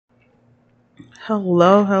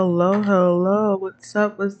Hello, hello, hello. What's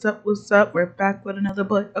up? What's up? What's up? We're back with another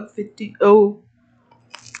Plateup video.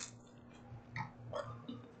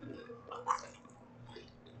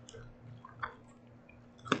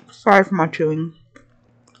 Sorry for my chewing.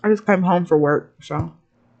 I just came home for work, so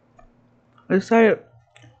I decided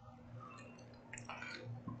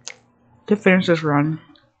to finish this run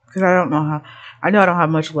because I don't know how. I know I don't have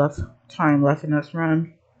much time left in this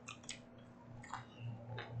run.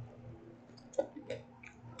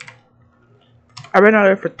 I've been out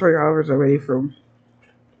there for 3 hours already for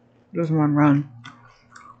just one run.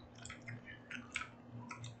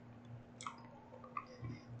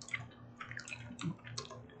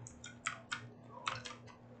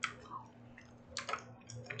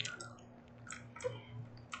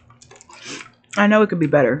 I know it could be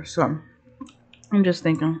better, so I'm just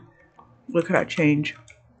thinking, what could I change?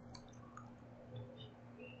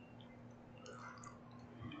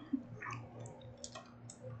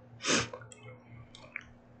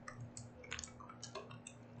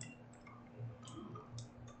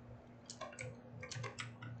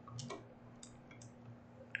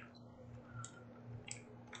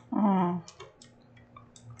 Oh.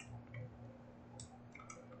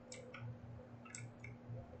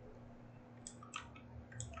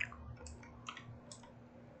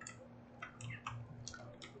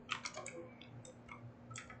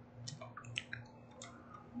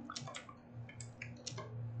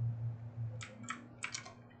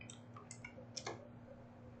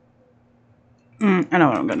 I know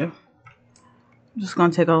what I'm gonna do. It's just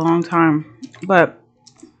gonna take a long time, but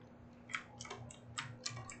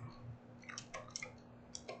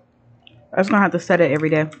I was gonna have to set it every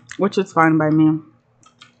day, which is fine by me.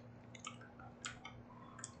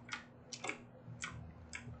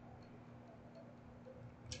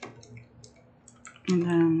 And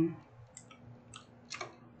then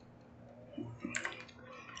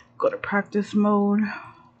go to practice mode.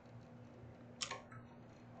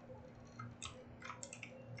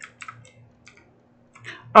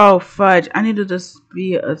 Oh fudge! I need to just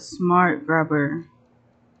be a smart grabber,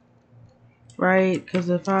 right? Because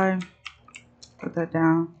if I put that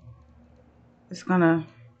down, it's gonna.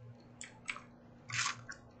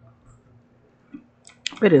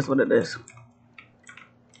 It is what it is.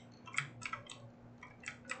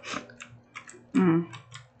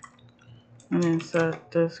 And then set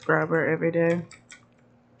this grabber every day.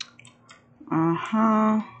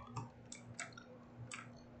 Okay.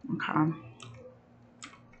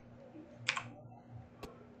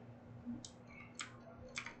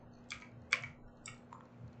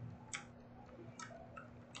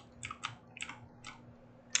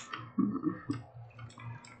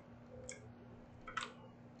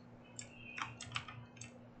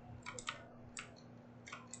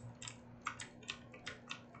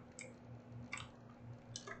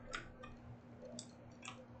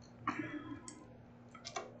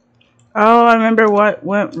 Oh, I remember what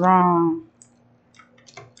went wrong.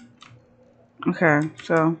 Okay,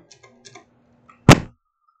 so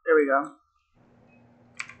there we go.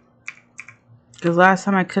 Because last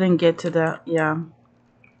time I couldn't get to that. Yeah.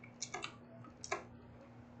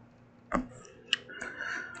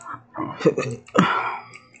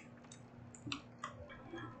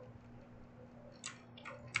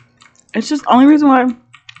 It's just only reason why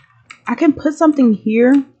I can put something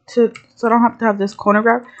here so I don't have to have this corner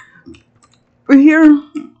grab right here,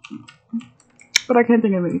 but I can't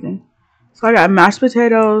think of anything. So I got mashed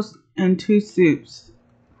potatoes and 2 soups.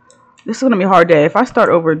 This is gonna be a hard day. If I start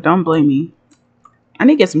over, don't blame me. I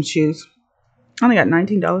need to get some shoes. I only got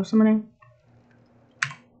 $19 something.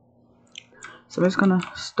 So I'm just gonna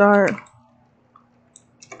start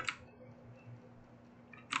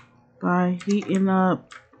by heating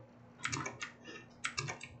up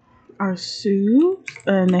our soups,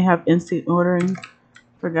 and they have instant ordering.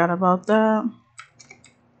 Forgot about that.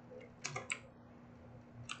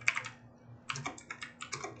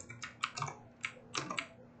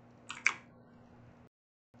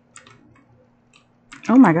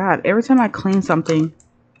 Oh my god, every time I clean something,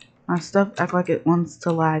 my stuff act like it wants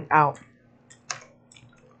to lag out.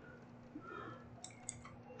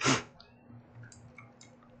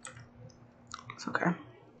 It's okay.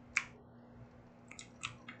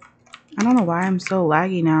 I don't know why I'm so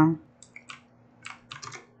laggy now.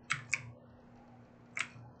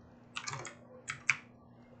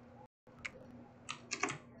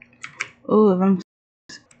 Oh, if I'm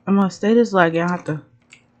gonna stay this laggy, I have to.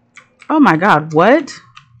 Oh my god, what?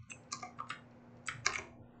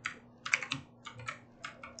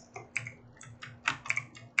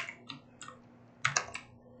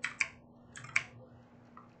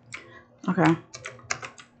 Okay.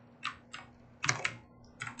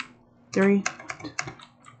 3.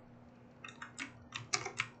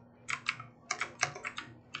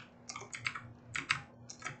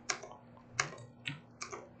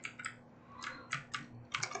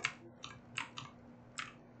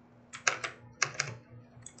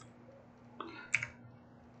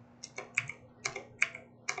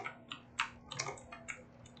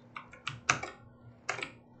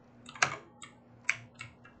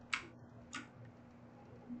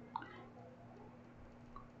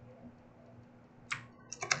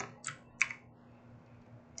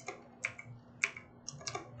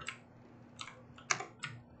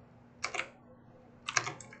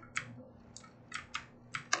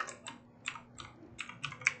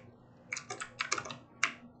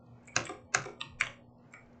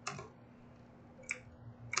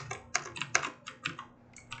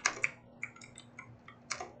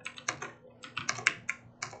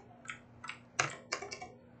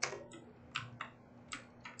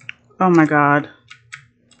 Oh my god.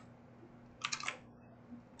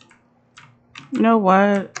 You know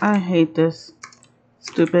what? I hate this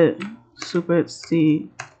stupid seed.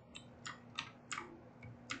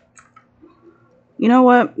 You know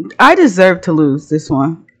what? I deserve to lose this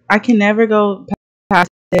one. I can never go past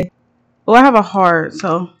it. Well, I have a heart,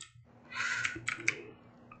 so.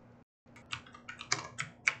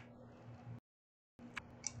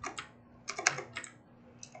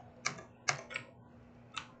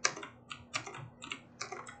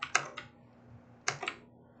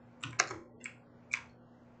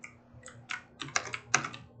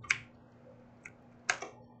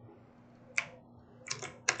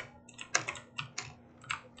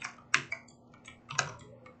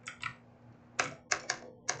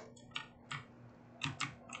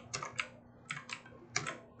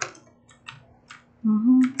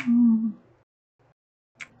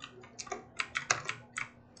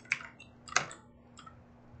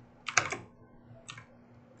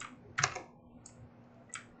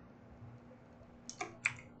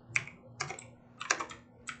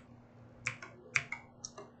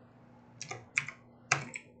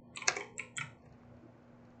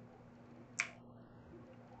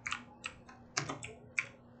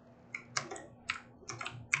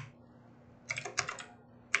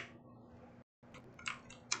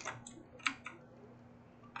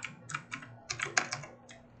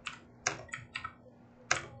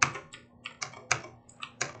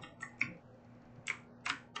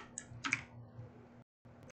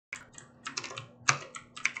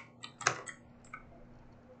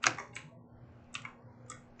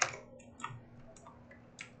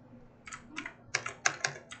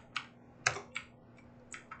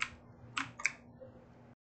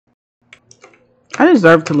 I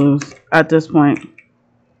deserve to lose at this point.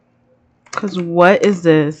 Because what is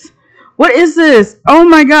this? What is this? Oh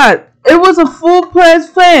my god. It was a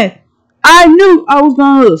full-fledged plan. I knew I was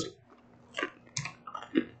going to lose.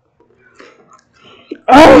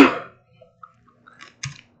 Oh.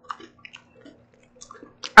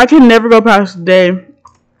 I can never go past day.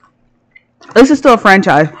 This is still a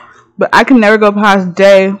franchise. But I can never go past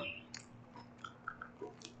day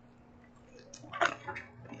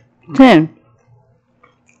 10.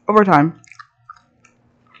 Overtime.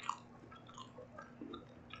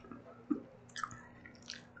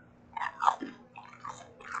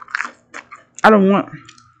 I don't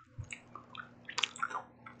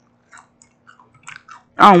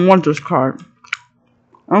want this card.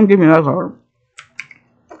 Don't give me that card.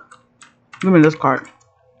 Give me this card.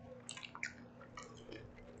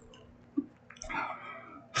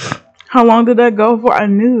 How long did that go for? I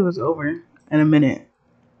knew it was over in a minute.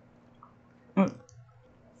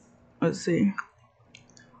 Let's see.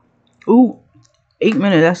 Ooh, 8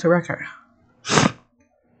 minutes. That's the record.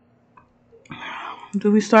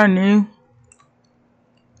 Do we start new?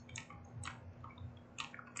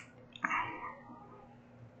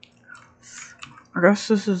 I guess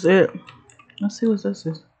this is it. Let's see what this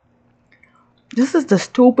is. This is the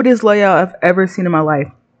stupidest layout I've ever seen in my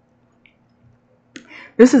life.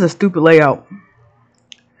 This is a stupid layout.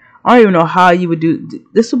 I don't even know how you would do.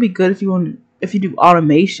 This would be good if you do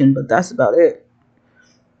automation, but that's about it.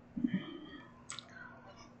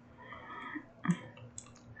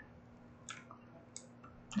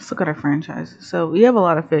 Let's look at our franchise. So we have a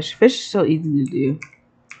lot of fish. Fish is so easy to do.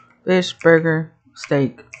 Fish, burger,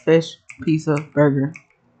 steak, fish, pizza, burger.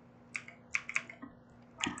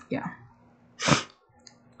 Yeah.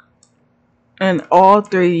 And all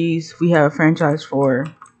three we have a franchise for,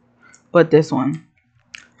 but this one.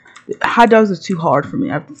 Hot dogs is too hard for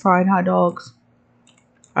me. I've fried hot dogs.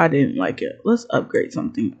 I didn't like it. Let's upgrade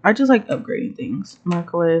something. I just like upgrading things.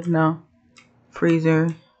 Microwave, no.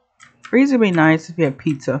 Freezer. Freezer would be nice if you had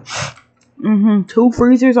pizza. 2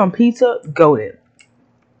 freezers on pizza. Goated.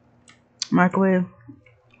 Microwave.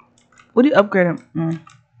 What do you upgrade them?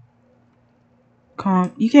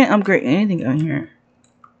 Calm. You can't upgrade anything on here.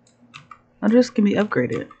 It just can be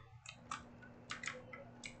upgraded.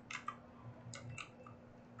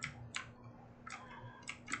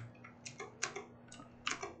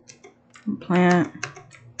 Plant.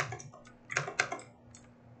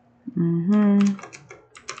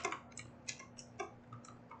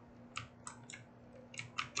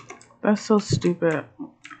 That's so stupid.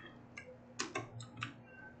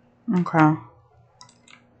 Okay. I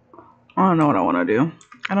don't know what I want to do.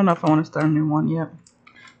 I don't know if I want to start a new one yet.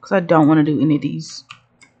 Because I don't want to do any of these.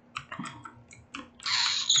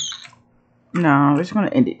 No, we're just going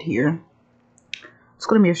to end it here. It's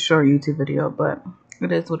going to be a short YouTube video, but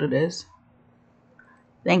it is what it is.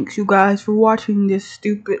 Thanks, you guys, for watching this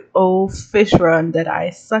stupid old fish run that I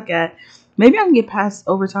suck at. Maybe I can get past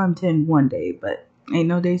overtime 10 one day, but ain't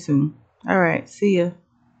no day soon. Alright, see ya.